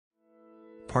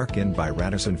Park-In by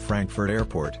Radisson Frankfurt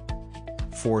Airport.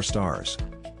 4 stars.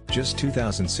 Just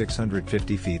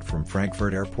 2,650 feet from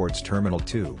Frankfurt Airport's Terminal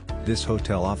 2, this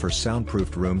hotel offers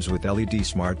soundproofed rooms with LED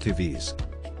smart TVs.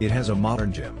 It has a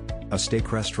modern gym, a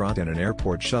steak restaurant and an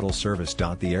airport shuttle service.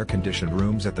 The air-conditioned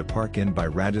rooms at the Park-In by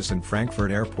Radisson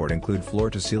Frankfurt Airport include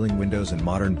floor-to-ceiling windows and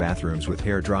modern bathrooms with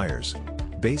hairdryers.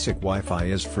 Basic Wi-Fi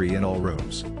is free in all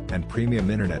rooms, and premium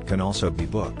internet can also be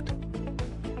booked.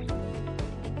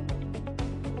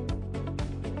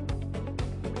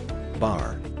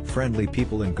 Bar, friendly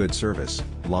people and good service,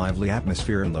 lively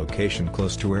atmosphere and location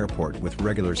close to airport with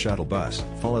regular shuttle bus.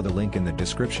 Follow the link in the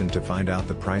description to find out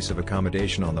the price of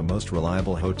accommodation on the most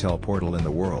reliable hotel portal in the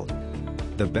world.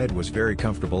 The bed was very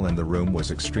comfortable and the room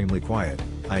was extremely quiet,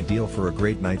 ideal for a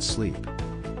great night's sleep.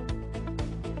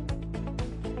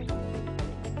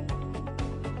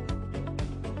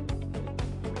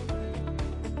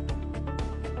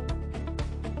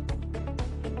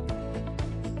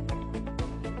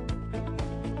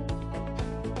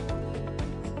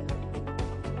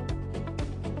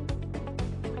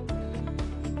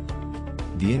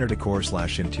 The inner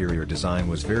decor/interior design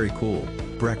was very cool.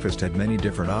 Breakfast had many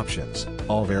different options,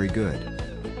 all very good.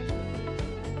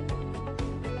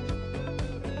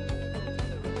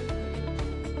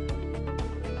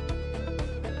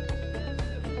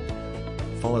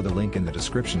 Follow the link in the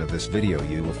description of this video.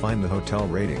 You will find the hotel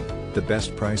rating, the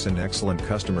best price and excellent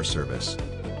customer service.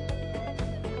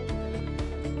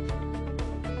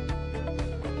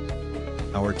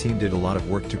 Our team did a lot of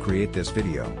work to create this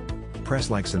video. Press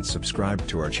likes and subscribe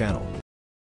to our channel.